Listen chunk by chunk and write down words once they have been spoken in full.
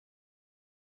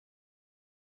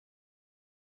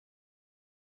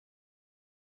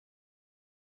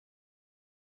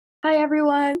Hi,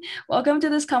 everyone. Welcome to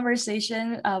this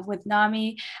conversation with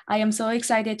NAMI. I am so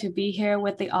excited to be here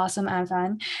with the awesome An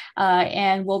Phan.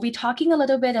 And we'll be talking a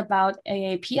little bit about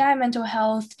AAPI mental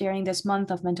health during this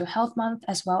month of Mental Health Month,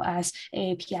 as well as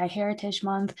AAPI Heritage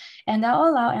Month. And I'll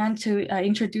allow Anne to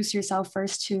introduce yourself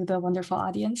first to the wonderful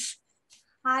audience.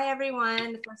 Hi,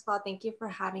 everyone. First of all, thank you for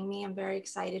having me. I'm very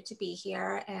excited to be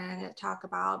here and talk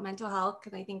about mental health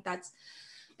because I think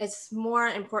it's more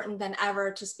important than ever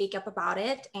to speak up about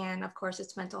it. And of course,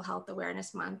 it's Mental Health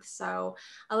Awareness Month. So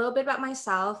a little bit about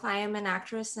myself. I am an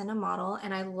actress and a model,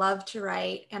 and I love to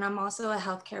write. And I'm also a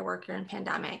healthcare worker in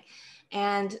pandemic.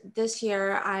 And this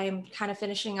year, I'm kind of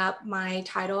finishing up my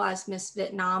title as Miss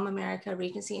Vietnam America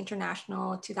Regency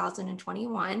International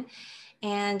 2021.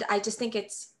 And I just think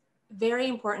it's very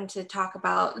important to talk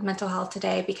about mental health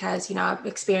today because, I've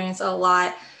experienced a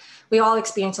lot. We all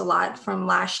experienced a lot from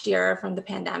last year from the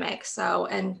pandemic. So,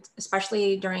 and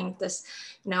especially during this,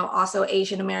 also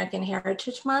Asian American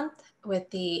Heritage Month with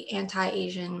the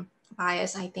anti-Asian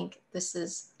bias, I think this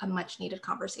is a much needed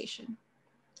conversation.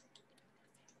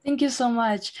 Thank you so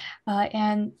much.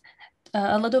 And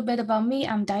a little bit about me.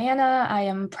 I'm Diana. I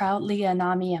am proudly a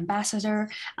NAMI ambassador.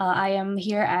 I am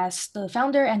here as the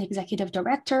founder and executive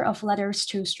director of Letters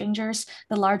to Strangers,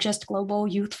 the largest global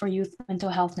youth for youth mental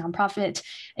health nonprofit,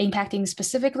 impacting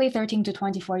specifically 13 to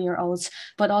 24-year-olds,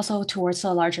 but also towards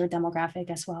a larger demographic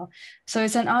as well. So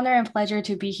it's an honor and pleasure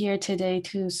to be here today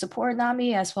to support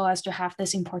NAMI as well as to have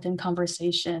this important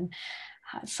conversation.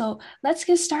 So let's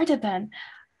get started then.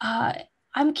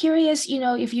 I'm curious,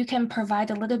 if you can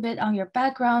provide a little bit on your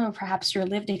background or perhaps your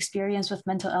lived experience with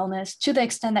mental illness to the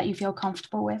extent that you feel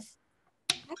comfortable with.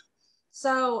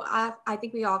 So I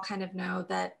think we all kind of know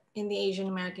that in the Asian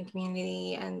American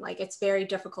community and it's very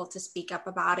difficult to speak up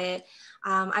about it.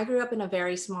 I grew up in a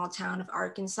very small town of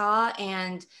Arkansas,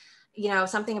 and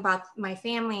something about my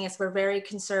family is we're very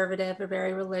conservative, we're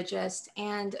very religious,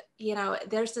 and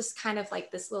there's this kind of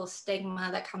this little stigma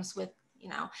that comes with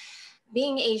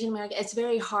being Asian American. It's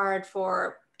very hard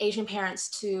for Asian parents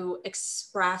to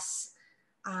express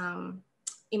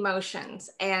emotions.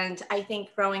 And I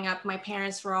think growing up, my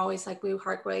parents were always we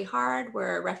work really hard,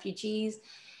 we're refugees,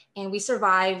 and we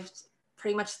survived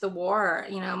pretty much the war.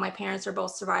 My parents are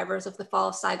both survivors of the fall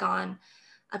of Saigon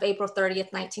of April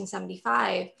 30th,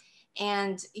 1975.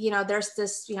 And, there's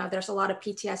there's a lot of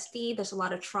PTSD, there's a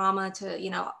lot of trauma to,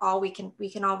 we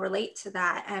can all relate to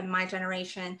that and my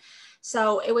generation.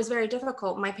 So it was very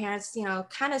difficult. My parents,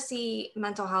 kind of see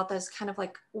mental health as kind of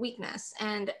weakness.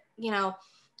 And,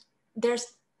 there's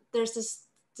this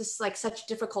such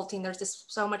difficulty, and there's this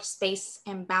so much space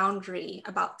and boundary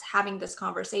about having this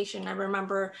conversation. I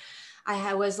remember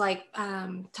I was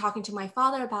talking to my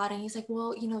father about it, and he's like,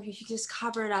 well, you should just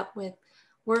cover it up with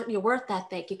your worth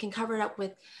ethic. You can cover it up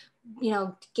with,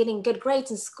 getting good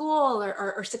grades in school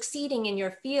or succeeding in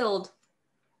your field.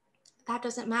 That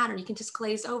doesn't matter. You can just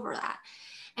glaze over that.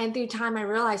 And through time, I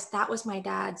realized that was my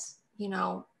dad's,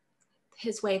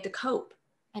 his way to cope.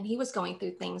 And he was going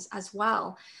through things as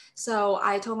well. So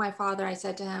I told my father, I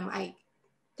said to him,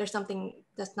 there's something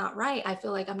that's not right. I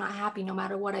feel like I'm not happy no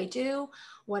matter what I do,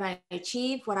 what I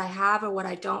achieve, what I have or what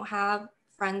I don't have,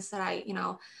 friends that I,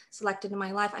 selected in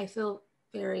my life. I feel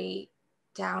very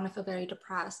down. I feel very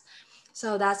depressed.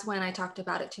 So that's when I talked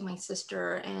about it to my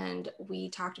sister, and we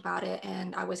talked about it,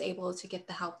 and I was able to get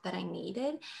the help that I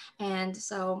needed. And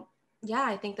so, yeah,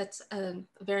 I think that's a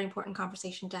very important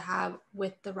conversation to have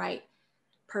with the right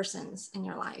persons in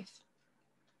your life.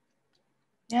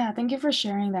 Yeah, thank you for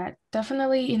sharing that.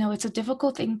 Definitely, it's a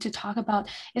difficult thing to talk about,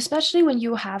 especially when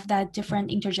you have that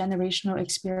different intergenerational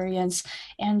experience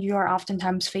and you are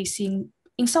oftentimes facing,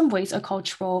 in some ways, a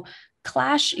cultural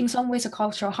clash, in some ways, a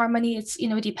cultural harmony.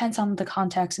 It depends on the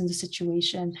context and the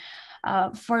situation.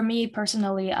 For me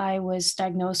personally, I was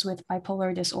diagnosed with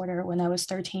bipolar disorder when I was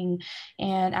 13.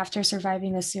 And after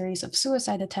surviving a series of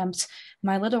suicide attempts,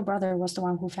 my little brother was the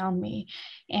one who found me.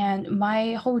 And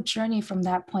my whole journey from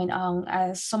that point on,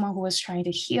 as someone who was trying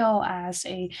to heal as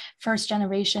a first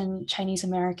generation Chinese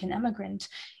American immigrant,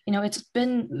 it's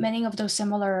been many of those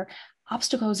similar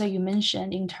obstacles that you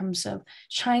mentioned in terms of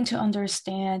trying to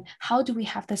understand how do we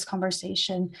have this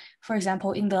conversation, for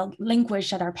example, in the language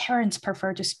that our parents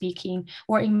prefer to speak in,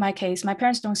 or in my case, my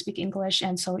parents don't speak English.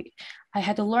 And so I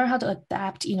had to learn how to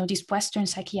adapt, these Western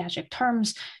psychiatric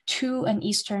terms to an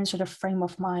Eastern sort of frame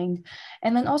of mind.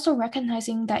 And then also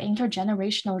recognizing that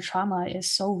intergenerational trauma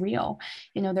is so real.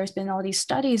 There's been all these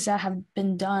studies that have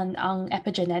been done on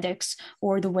epigenetics,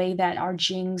 or the way that our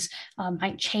genes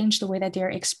might change the way that they're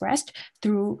expressed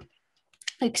through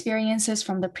experiences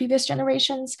from the previous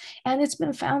generations. And it's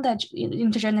been found that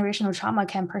intergenerational trauma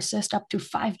can persist up to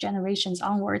 5 generations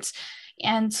onwards.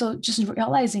 And so just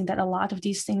realizing that a lot of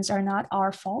these things are not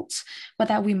our faults, but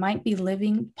that we might be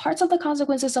living parts of the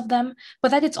consequences of them,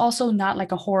 but that it's also not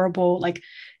like a horrible, like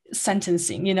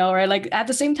sentencing, right? Like at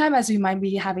the same time as we might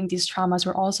be having these traumas,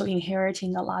 we're also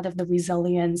inheriting a lot of the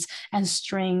resilience and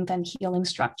strength and healing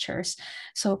structures.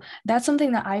 So that's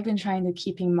something that I've been trying to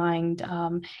keep in mind,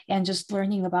 and just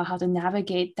learning about how to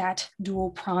navigate that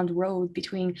dual pronged road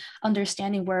between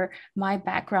understanding where my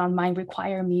background might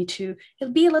require me to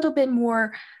be a little bit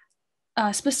more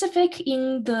specific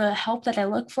in the help that I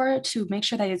look for to make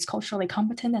sure that it's culturally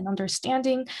competent and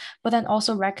understanding, but then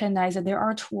also recognize that there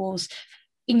are tools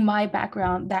in my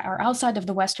background that are outside of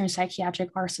the Western psychiatric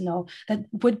arsenal that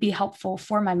would be helpful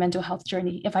for my mental health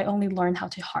journey if I only learn how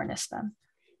to harness them.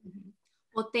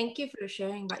 Well, thank you for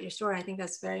sharing about your story. I think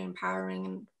that's very empowering,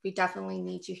 and we definitely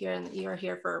need you here, and you're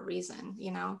here for a reason,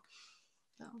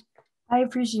 So. I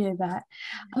appreciate that.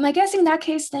 I guess in that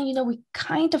case, then, we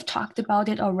kind of talked about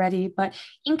it already, but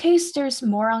in case there's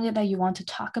more on it that you want to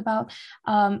talk about,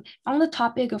 on the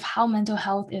topic of how mental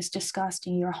health is discussed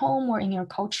in your home or in your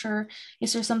culture,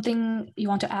 is there something you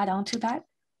want to add on to that?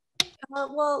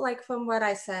 Well, like from what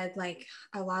I said, like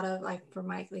a lot of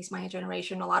for at least my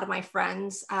generation, a lot of my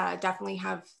friends definitely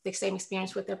have the same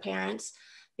experience with their parents,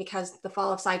 because the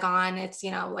fall of Saigon, it's,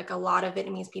 like a lot of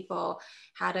Vietnamese people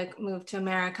had to move to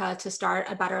America to start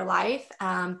a better life.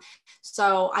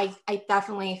 So I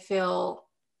definitely feel,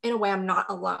 in a way, I'm not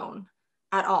alone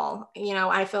at all.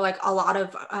 I feel like a lot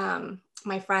of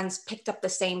my friends picked up the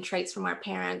same traits from our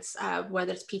parents,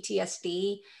 whether it's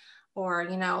PTSD or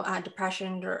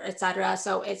depression or etc.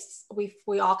 So it's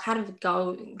we all kind of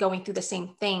going through the same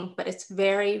thing, but it's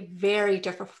very, very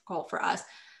difficult for us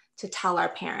to tell our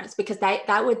parents, because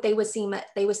they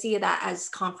would see that as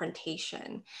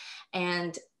confrontation,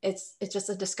 and it's just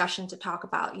a discussion to talk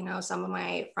about. Some of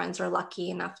my friends are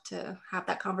lucky enough to have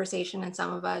that conversation, and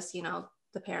some of us,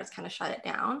 the parents kind of shut it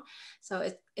down.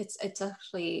 So it's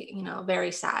actually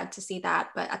very sad to see that,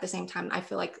 but at the same time I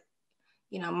feel like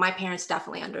my parents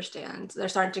definitely understand. They're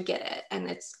starting to get it.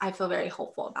 And I feel very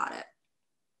hopeful about it.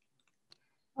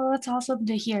 Well, it's awesome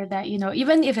to hear that,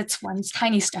 even if it's one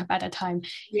tiny step at a time,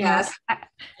 Yes. I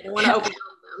don't want to open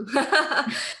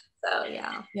them. So,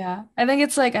 yeah. Yeah. I think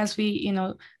it's like as we,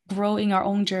 grow in our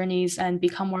own journeys and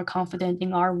become more confident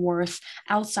in our worth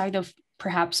outside of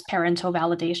perhaps parental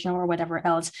validation or whatever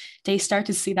else, they start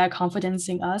to see that confidence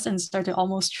in us and start to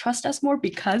almost trust us more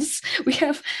because we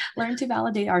have learned to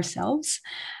validate ourselves.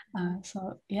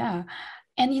 So, yeah.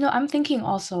 And, I'm thinking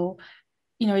also,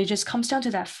 it just comes down to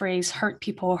that phrase, hurt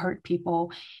people hurt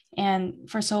people. And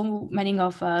for so many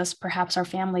of us, perhaps our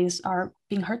families are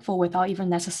being hurtful without even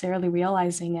necessarily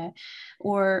realizing it.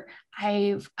 Or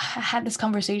I've had this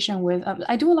conversation with,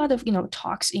 I do a lot of,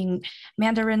 talks in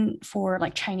Mandarin for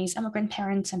like Chinese immigrant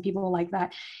parents and people like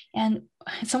that. And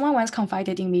someone once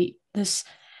confided in me this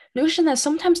notion that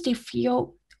sometimes they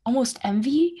feel almost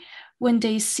envy when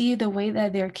they see the way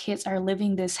that their kids are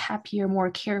living this happier, more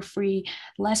carefree,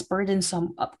 less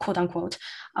burdensome, quote unquote,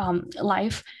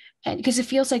 life. And because it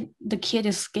feels like the kid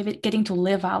is getting to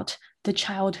live out the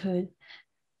childhood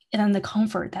and then the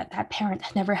comfort that that parent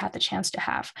never had the chance to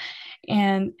have.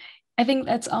 And I think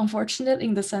that's unfortunate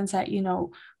in the sense that,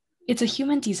 it's a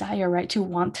human desire, right, to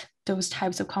want those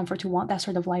types of comfort, to want that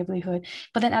sort of livelihood.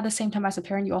 But then at the same time, as a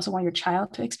parent, you also want your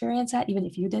child to experience that, even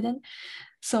if you didn't.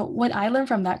 So what I learned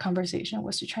from that conversation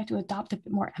was to try to adopt a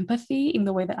bit more empathy in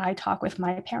the way that I talk with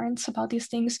my parents about these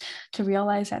things, to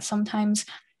realize that sometimes,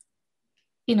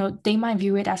 they might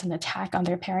view it as an attack on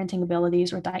their parenting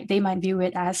abilities, or they might view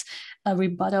it as a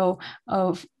rebuttal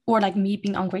of, or like me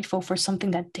being ungrateful for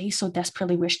something that they so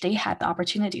desperately wish they had the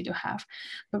opportunity to have.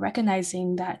 But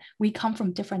recognizing that we come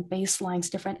from different baselines,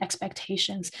 different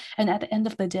expectations. And at the end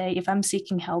of the day, if I'm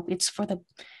seeking help, it's for the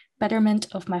betterment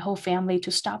of my whole family,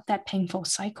 to stop that painful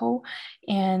cycle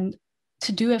and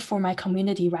to do it for my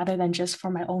community rather than just for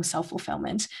my own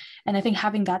self-fulfillment. And I think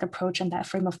having that approach and that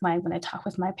frame of mind when I talk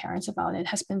with my parents about it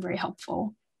has been very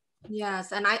helpful.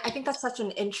 Yes. And I think that's such an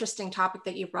interesting topic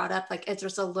that you brought up. Like, it's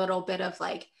just a little bit of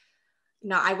like,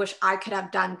 I wish I could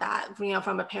have done that,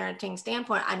 from a parenting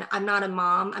standpoint. I'm not a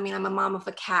mom. I mean, I'm a mom of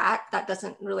a cat. That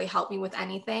doesn't really help me with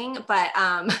anything, but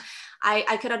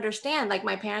I could understand, like,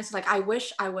 my parents, like, I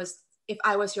wish if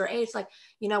I was your age, like,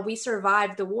 we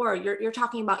survived the war. You're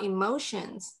talking about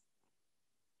emotions.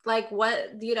 Like,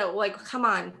 what, like, come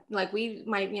on, like,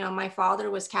 my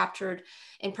father was captured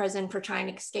in prison for trying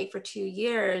to escape for 2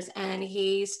 years, and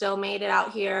he still made it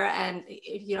out here, and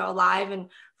alive and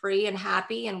free and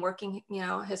happy and working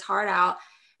his heart out.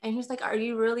 And he's like, are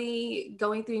you really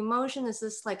going through emotion? Is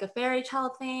this like a fairy tale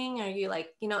thing? Are you like,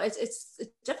 you know, it's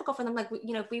difficult for them. Like,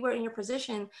 you know, if we were in your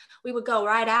position, we would go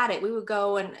right at it. We would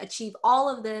go and achieve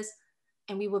all of this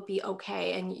and we would be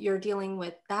okay. And you're dealing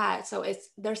with that. So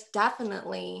there's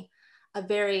definitely a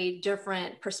very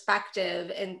different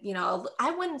perspective. And, you know, I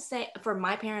wouldn't say for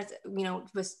my parents, you know,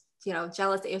 was, you know,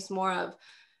 jealous. It was more of,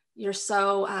 you're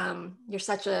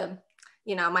such a,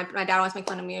 you know, my dad always make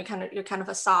fun of me. You're kind of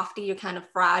a softie. You're kind of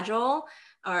fragile,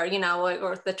 or, you know,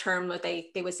 or the term that they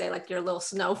would say, like, you're a little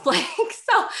snowflake.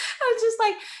 So I was just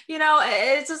like, you know,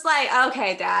 it's just like,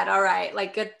 okay, Dad, all right,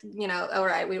 like, good, you know, all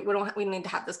right, we need to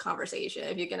have this conversation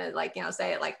if you're gonna, like, you know,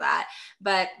 say it like that.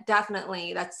 But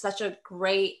definitely, that's such a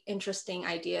great, interesting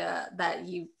idea that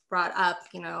you brought up.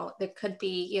 You know, there could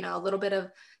be, you know, a little bit of,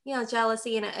 you know,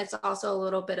 jealousy, and it's also a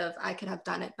little bit of, I could have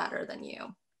done it better than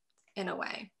you, in a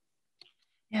way.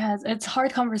 Yeah, it's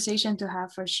hard conversation to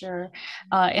have for sure.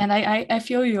 And I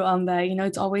feel you on that. You know,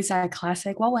 it's always that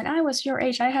classic. Well, when I was your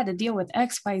age, I had to deal with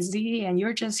X, Y, Z, and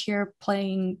you're just here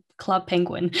playing Club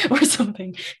Penguin or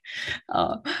something.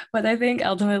 Uh, but I think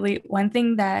ultimately, one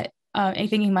thing that I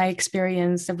think in my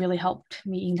experience that really helped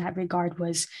me in that regard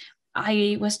was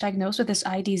I was diagnosed with this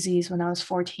eye disease when I was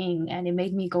 14, and it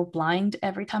made me go blind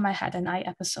every time I had an eye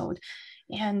episode.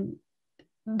 And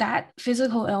that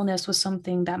physical illness was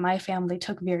something that my family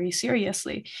took very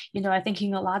seriously. You know, I think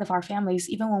in a lot of our families,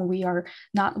 even when we are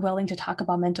not willing to talk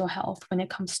about mental health, when it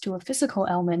comes to a physical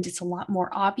ailment, it's a lot more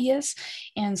obvious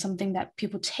and something that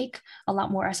people take a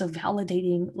lot more as a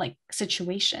validating like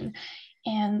situation.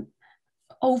 And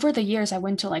over the years, I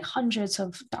went to like hundreds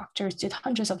of doctors, did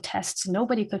hundreds of tests.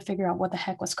 Nobody could figure out what the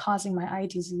heck was causing my eye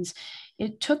disease.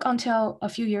 It took until a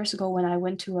few years ago when I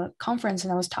went to a conference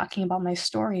and I was talking about my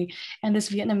story. And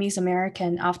this Vietnamese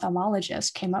American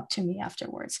ophthalmologist came up to me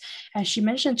afterwards. And she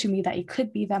mentioned to me that it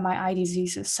could be that my eye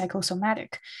disease is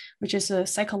psychosomatic, which is a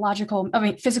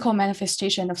physical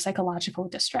manifestation of psychological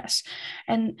distress.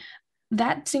 And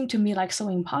that seemed to me like so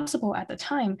impossible at the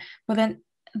time. But then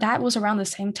that was around the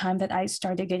same time that I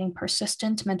started getting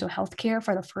persistent mental health care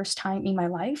for the first time in my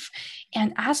life.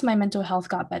 And as my mental health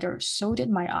got better, so did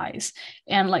my eyes.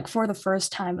 And like for the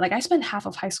first time, like I spent half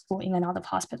of high school in and out of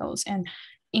hospitals. And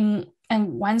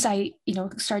once I, you know,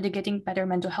 started getting better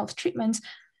mental health treatments,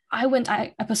 I went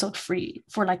episode free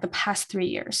for like the past 3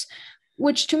 years,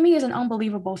 which to me is an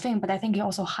unbelievable thing. But I think it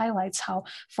also highlights how,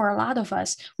 for a lot of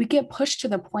us, we get pushed to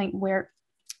the point where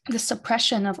the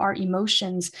suppression of our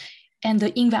emotions and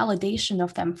the invalidation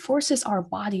of them forces our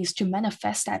bodies to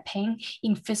manifest that pain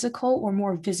in physical or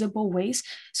more visible ways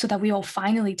so that we will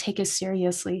finally take it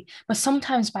seriously. But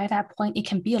sometimes by that point, it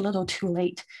can be a little too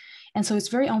late. And so it's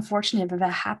very unfortunate that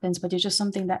that happens, but it's just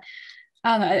something that,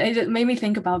 I don't know, it made me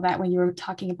think about that when you were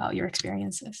talking about your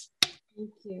experiences.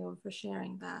 Thank you for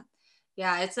sharing that.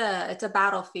 Yeah, it's a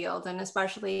battlefield, and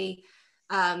especially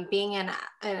being an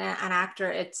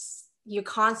actor, it's, you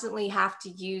constantly have to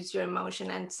use your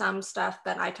emotion, and some stuff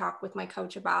that I talk with my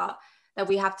coach about that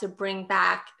we have to bring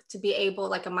back to be able,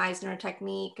 like a Meisner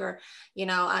technique, or, you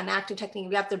know, an acting technique,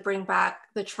 we have to bring back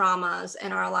the traumas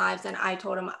in our lives. And I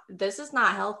told him, this is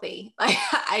not healthy. Like,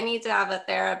 I need to have a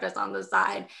therapist on the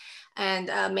side,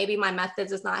 and maybe my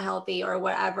methods is not healthy or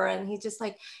whatever. And he's just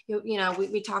like, you know,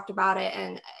 we talked about it,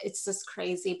 and it's just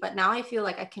crazy. But now I feel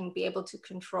like I can be able to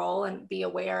control and be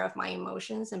aware of my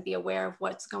emotions and be aware of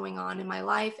what's going on in my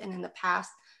life and in the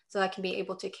past, so I can be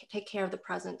able to take care of the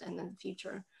present and the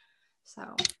future.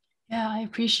 So Yeah, I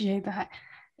appreciate that.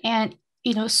 And,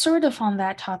 you know, sort of on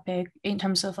that topic, in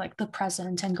terms of like the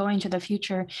present and going to the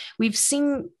future, we've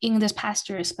seen in this past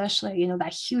year, especially, you know,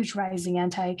 that huge rising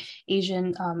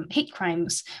anti-Asian hate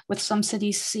crimes, with some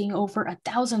cities seeing over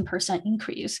 1,000%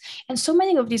 increase. And so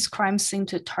many of these crimes seem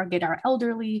to target our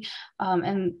elderly.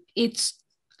 And it's,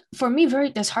 for me,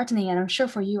 very disheartening, and I'm sure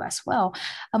for you as well.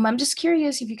 I'm just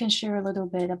curious if you can share a little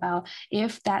bit about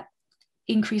if that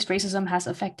increased racism has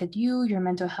affected you, your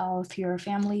mental health, your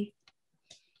family?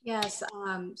 yes,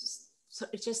 so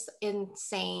it's just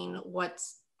insane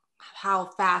how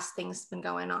fast things have been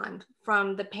going on,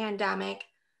 from the pandemic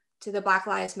to the Black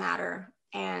Lives Matter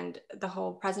and the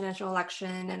whole presidential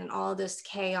election and all this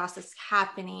chaos that's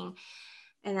happening.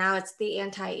 And now it's the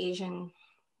anti-Asian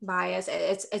bias.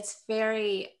 It's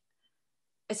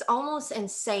almost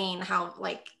insane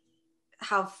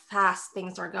how fast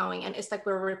things are going. And it's like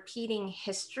we're repeating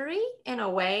history in a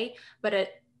way, but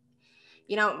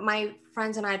you know, my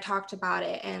friends and I talked about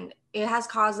it, and it has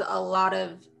caused a lot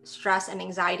of stress and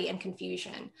anxiety and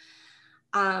confusion.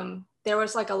 There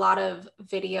was like a lot of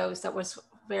videos that was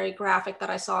very graphic that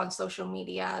I saw on social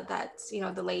media, that's, you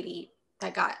know, the lady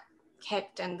that got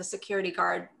kicked and the security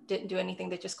guard didn't do anything.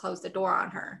 They just closed the door on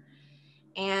her.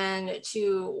 And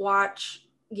to watch,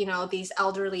 you know, these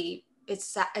elderly,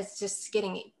 it's just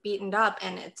getting beaten up,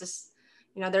 and it's just,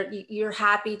 you know, you're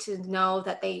happy to know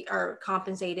that they are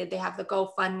compensated. They have the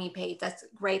GoFundMe page. That's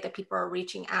great that people are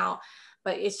reaching out,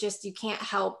 but it's just, you can't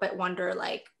help but wonder,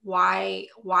 like, why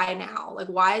now? Like,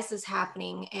 why is this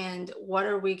happening? And what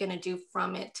are we going to do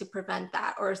from it to prevent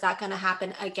that? Or is that going to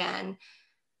happen again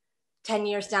 10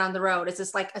 years down the road? Is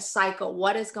this like a cycle?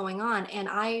 What is going on? And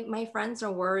my friends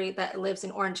are worried that lives in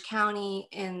Orange County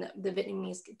in the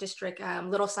Vietnamese district,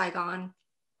 Little Saigon,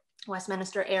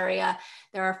 Westminster area.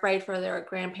 They're afraid for their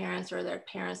grandparents or their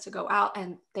parents to go out,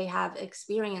 and they have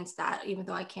experienced that, even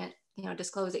though I can't, you know,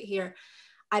 disclose it here.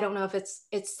 I don't know if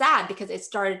it's sad because it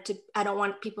started to, I don't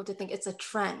want people to think it's a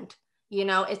trend, you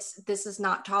know, this is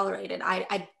not tolerated.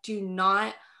 I do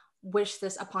not wish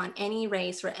this upon any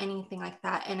race or anything like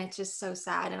that. And it's just so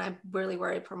sad. And I'm really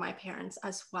worried for my parents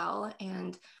as well.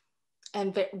 And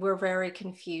we're very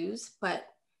confused, but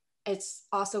it's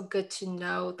also good to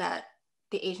know that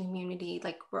the Asian community,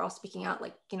 like, we're all speaking out,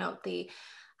 like, you know,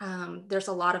 there's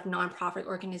a lot of nonprofit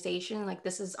organization, like,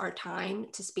 this is our time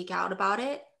to speak out about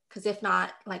it. Because if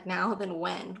not like now, then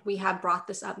when? We have brought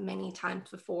this up many times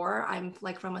before. I'm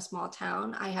like from a small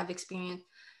town. I have experienced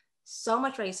so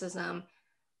much racism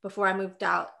before I moved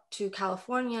out to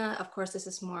California. Of course, this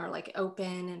is more like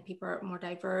open and people are more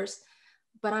diverse,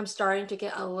 but I'm starting to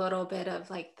get a little bit of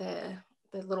like the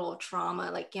little trauma.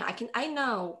 Like, yeah, I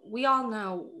know, we all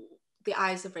know the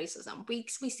eyes of racism. We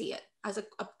see it as a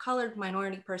colored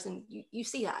minority person. You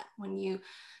see that when you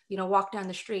know, walk down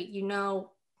the street, you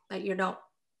know that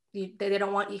they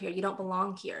don't want you here. You don't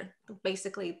belong here.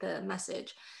 Basically the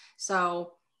message.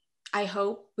 So I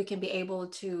hope we can be able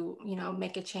to, you know,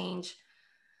 make a change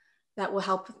that will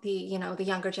help the, you know, the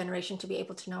younger generation to be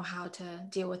able to know how to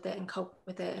deal with it and cope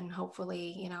with it, and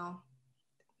hopefully, you know,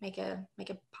 make a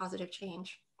positive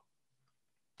change.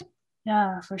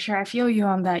 Yeah, for sure. I feel you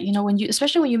on that. You know,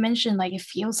 especially when you mention like it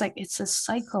feels like it's a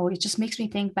cycle, it just makes me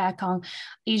think back on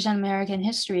Asian American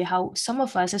history, how some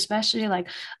of us, especially like,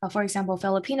 for example,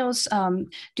 Filipinos,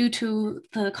 due to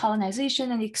the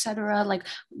colonization and etc., like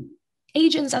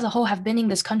Asians as a whole have been in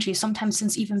this country sometimes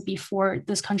since even before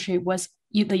this country was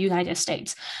the United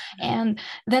States. And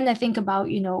then I think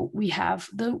about, you know, we have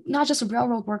not just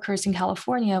railroad workers in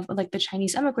California, but like the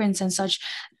Chinese immigrants and such,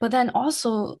 but then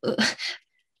also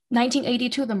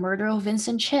 1982, the murder of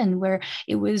Vincent Chin, where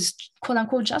it was quote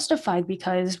unquote justified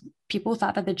because people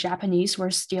thought that the Japanese were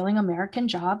stealing American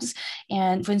jobs.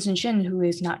 And Vincent Chin, who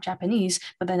is not Japanese,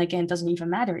 but then again, doesn't even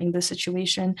matter in this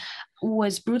situation,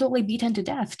 was brutally beaten to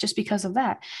death just because of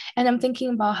that. And I'm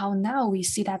thinking about how now we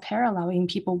see that parallel in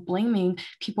people blaming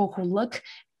people who look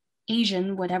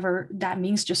Asian, whatever that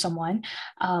means to someone,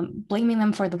 blaming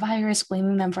them for the virus,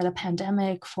 blaming them for the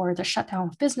pandemic, for the shutdown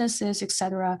of businesses,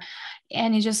 etc.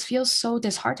 And it just feels so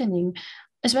disheartening,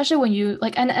 especially when you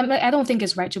like, and I don't think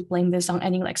it's right to blame this on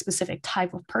any like specific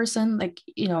type of person, like,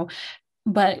 you know,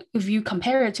 but if you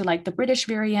compare it to like the British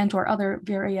variant or other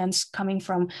variants coming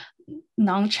from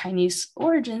non-Chinese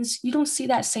origins, you don't see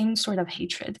that same sort of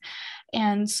hatred.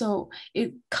 And so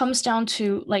it comes down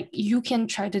to like, you can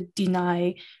try to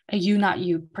deny you, not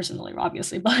you personally,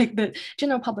 obviously, but like the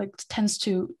general public tends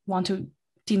to want to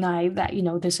deny that, you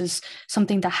know, this is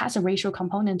something that has a racial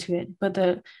component to it, but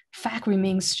the fact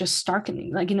remains just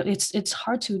starkening. Like, you know, it's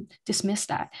hard to dismiss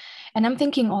that. And I'm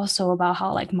thinking also about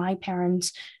how like my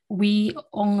parents, we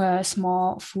own a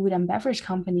small food and beverage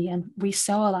company and we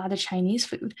sell a lot of Chinese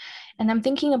food. And I'm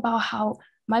thinking about how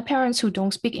my parents who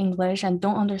don't speak English and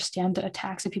don't understand the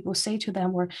attacks that people say to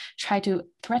them or try to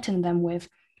threaten them with.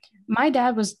 My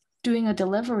dad was doing a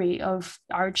delivery of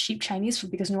our cheap Chinese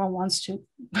food because no one wants to,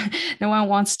 no one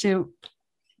wants to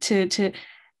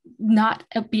not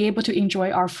be able to enjoy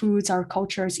our foods, our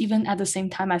cultures, even at the same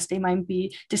time as they might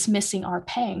be dismissing our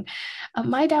pain.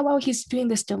 My dad, while he's doing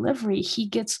this delivery, he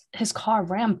gets his car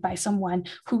rammed by someone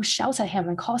who shouts at him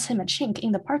and calls him a chink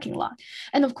in the parking lot.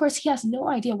 And of course, he has no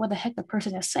idea what the heck the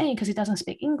person is saying because he doesn't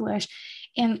speak English.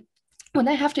 And when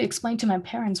I have to explain to my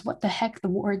parents what the heck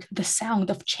the sound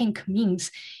of chink means,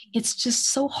 it's just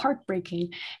so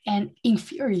heartbreaking and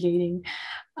infuriating.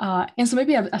 And so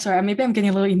maybe maybe I'm getting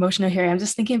a little emotional here. I'm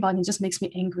just thinking about it, it just makes me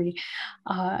angry.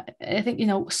 I think, you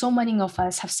know, so many of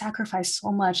us have sacrificed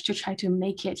so much to try to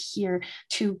make it here,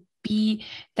 to be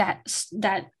that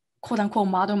quote unquote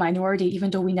model minority,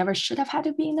 even though we never should have had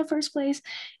to be in the first place.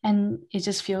 And it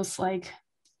just feels like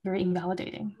very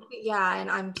invalidating. Yeah, and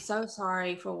I'm so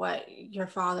sorry for what your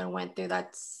father went through.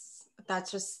 That's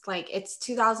just like, it's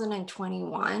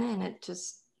 2021 and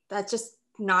that's just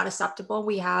not acceptable.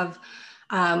 We have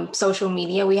social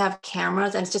media. We have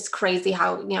cameras, and it's just crazy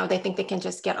how, they think they can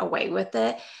just get away with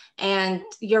it. And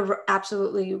you're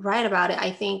absolutely right about it.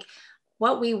 I think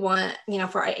what we want,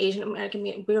 for our Asian American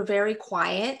community, we're very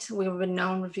quiet. We've been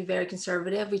known to be very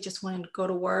conservative. We just want to go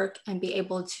to work and be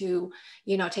able to,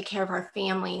 take care of our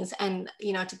families, and,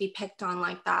 to be picked on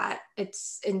like that,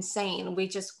 it's insane. We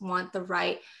just want the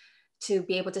right to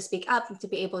be able to speak up, to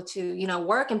be able to,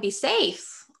 work and be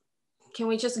safe. Can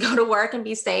we just go to work and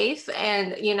be safe?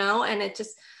 And, and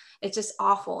it's just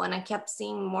awful. And I kept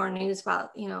seeing more news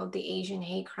about, the Asian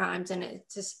hate crimes, and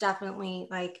it's just definitely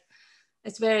like,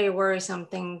 it's very worrisome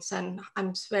things. And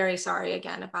I'm very sorry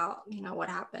again about, what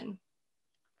happened.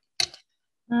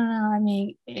 I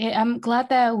mean, I'm glad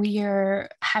that we are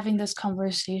having this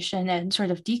conversation and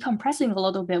sort of decompressing a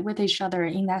little bit with each other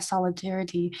in that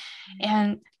solidarity.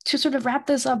 And to sort of wrap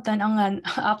this up then on an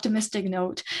optimistic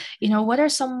note, what are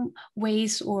some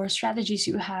ways or strategies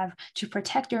you have to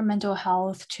protect your mental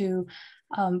health, to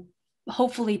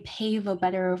hopefully pave a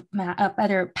better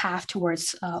path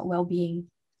towards well-being?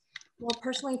 Well,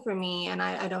 personally for me, and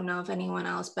I don't know if anyone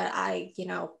else, but I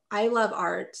love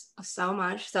art so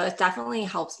much. So it definitely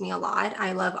helps me a lot.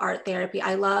 I love art therapy.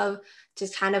 I love to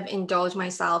kind of indulge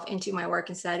myself into my work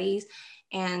and studies.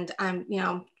 And I'm,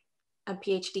 a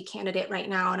PhD candidate right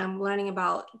now, and I'm learning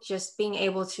about just being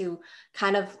able to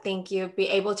kind of be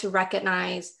able to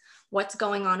recognize what's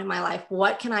going on in my life.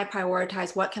 What can I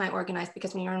prioritize? What can I organize?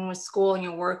 Because when you're in school and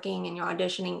you're working and you're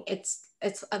auditioning,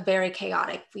 it's a very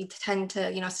chaotic. We tend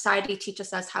to, society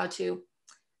teaches us how to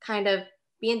kind of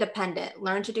be independent,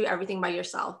 learn to do everything by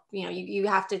yourself. You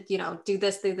have to, do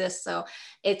this. So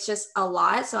it's just a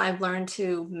lot. So I've learned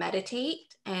to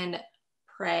meditate and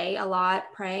pray a lot.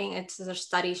 Praying, the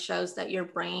study shows that your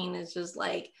brain is just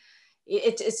like,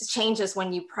 it changes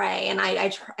when you pray. And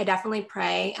I definitely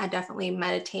pray. I definitely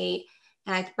meditate.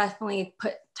 And I definitely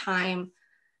put time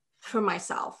for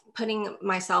myself, putting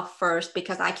myself first,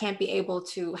 because I can't be able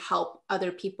to help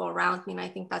other people around me. And I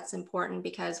think that's important,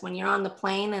 because when you're on the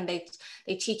plane and they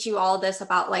teach you all this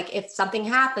about, like, if something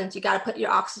happens, you got to put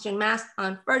your oxygen mask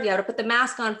on first. You got to put the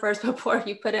mask on first before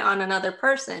you put it on another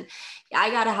person. I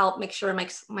got to help make sure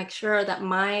that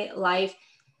my life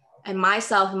and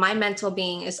myself, my mental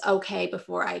being is okay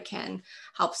before I can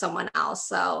help someone else.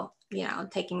 So,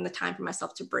 taking the time for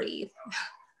myself to breathe.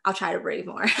 I'll try to breathe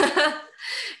more.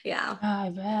 Yeah.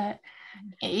 I bet.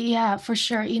 Yeah, for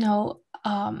sure.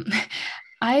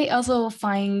 I also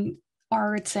find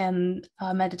arts and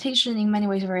meditation in many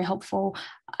ways very helpful.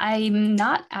 I'm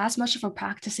not as much of a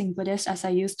practicing Buddhist as I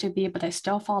used to be, but I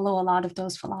still follow a lot of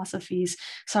those philosophies.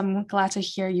 So I'm glad to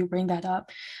hear you bring that up.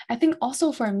 I think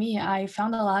also for me, I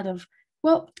found a lot of,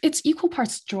 well, it's equal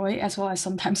parts joy as well as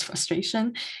sometimes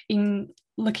frustration in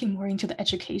looking more into the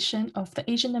education of the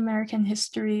Asian American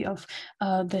history, of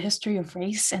the history of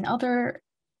race and other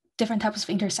different types of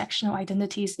intersectional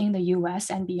identities in the US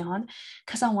and beyond.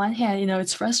 Because on one hand,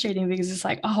 it's frustrating because it's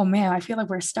like, oh man, I feel like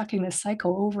we're stuck in this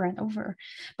cycle over and over.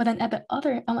 But then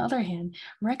on the other hand,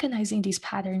 recognizing these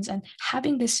patterns and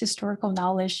having this historical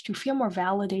knowledge to feel more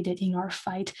validated in our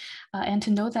fight, and to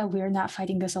know that we're not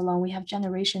fighting this alone. We have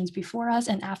generations before us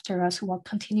and after us who will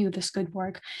continue this good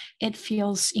work. It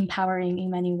feels empowering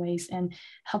in many ways and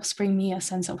helps bring me a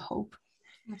sense of hope.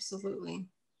 Absolutely.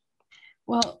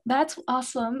 Well, that's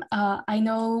awesome. I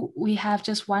know we have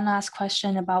just one last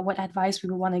question about what advice we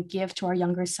would want to give to our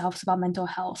younger selves about mental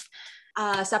health.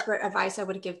 Separate advice I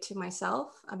would give to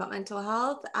myself about mental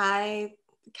health. I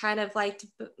kind of like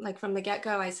from the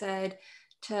get-go, I said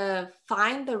to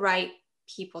find the right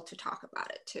people to talk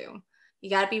about it to. You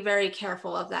got to be very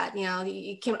careful of that.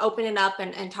 You can open it up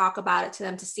and talk about it to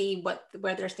them to see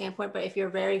where their standpoint. But if you're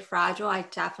very fragile, I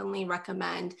definitely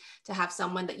recommend to have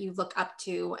someone that you look up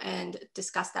to and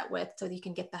discuss that with, so that you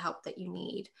can get the help that you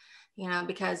need.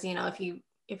 Because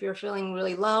if you're feeling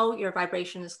really low, your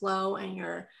vibration is low, and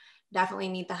you're definitely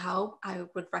need the help, I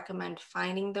would recommend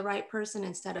finding the right person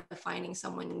instead of finding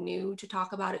someone new to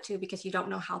talk about it to, because you don't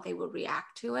know how they will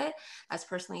react to it. That's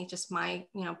personally just my,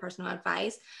 personal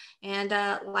advice. And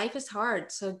life is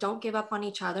hard, so don't give up on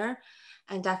each other,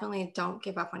 and definitely don't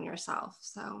give up on yourself.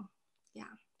 So, yeah.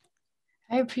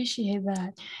 I appreciate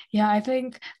that. Yeah, I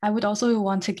think I would also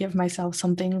want to give myself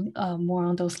something more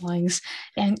on those lines.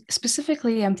 And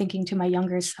specifically, I'm thinking to my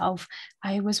younger self,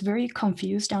 I was very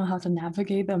confused on how to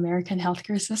navigate the American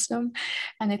healthcare system.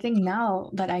 And I think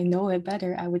now that I know it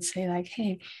better, I would say, like,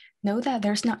 hey, know that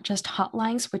there's not just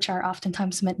hotlines, which are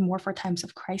oftentimes meant more for times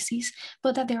of crises,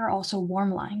 but that there are also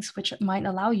warm lines, which might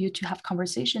allow you to have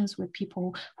conversations with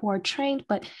people who are trained,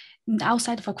 but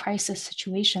outside of a crisis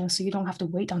situation, so you don't have to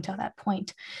wait until that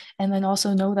point. And then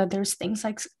also know that there's things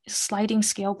like sliding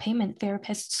scale payment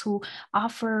therapists who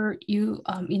offer you,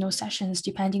 sessions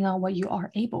depending on what you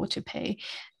are able to pay,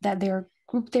 that they're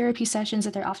group therapy sessions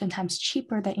that are oftentimes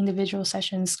cheaper than individual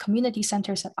sessions, community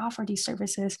centers that offer these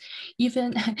services,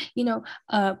 even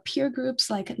peer groups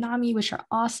like NAMI, which are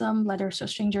awesome, Letters to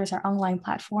Strangers, our online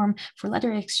platform for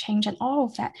letter exchange, and all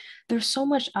of that. There's so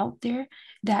much out there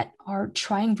that are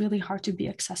trying really hard to be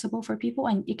accessible for people,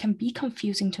 and it can be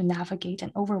confusing to navigate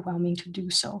and overwhelming to do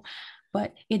so,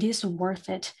 but it is worth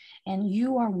it, and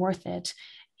you are worth it,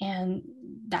 and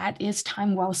that is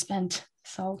time well spent.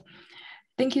 So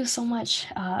thank you so much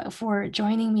for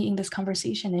joining me in this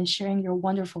conversation and sharing your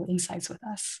wonderful insights with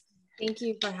us. Thank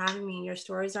you for having me. Your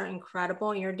stories are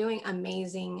incredible. You're doing an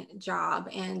amazing job.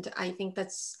 And I think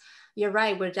you're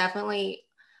right.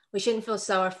 We shouldn't feel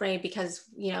so afraid because,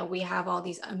 we have all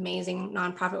these amazing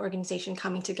nonprofit organizations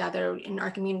coming together in our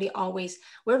community.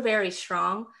 We're very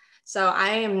strong. So I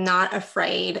am not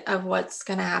afraid of what's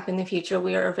going to happen in the future.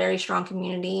 We are a very strong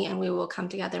community, and we will come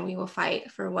together and we will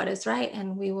fight for what is right,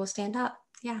 and we will stand up.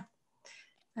 Yeah.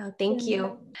 So thank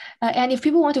you. And if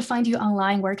people want to find you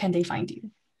online, where can they find you?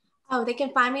 Oh, they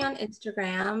can find me on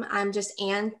Instagram. I'm just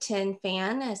An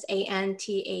Phan, as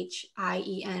ANTHIENPHAN.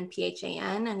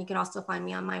 And you can also find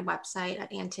me on my website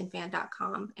at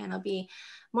anthinphan.com. And I'll be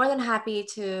more than happy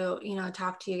to,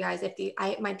 talk to you guys.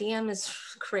 My DM is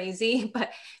crazy, but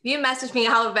if you message me,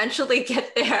 I'll eventually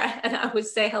get there and I would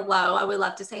say hello. I would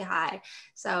love to say hi.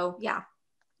 So yeah.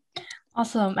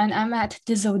 Awesome. And I'm at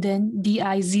Dizzodin,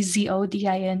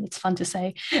 Dizzodin. It's fun to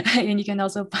say. And you can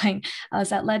also find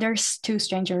us at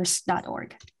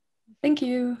letterstostrangers.org. Thank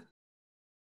you.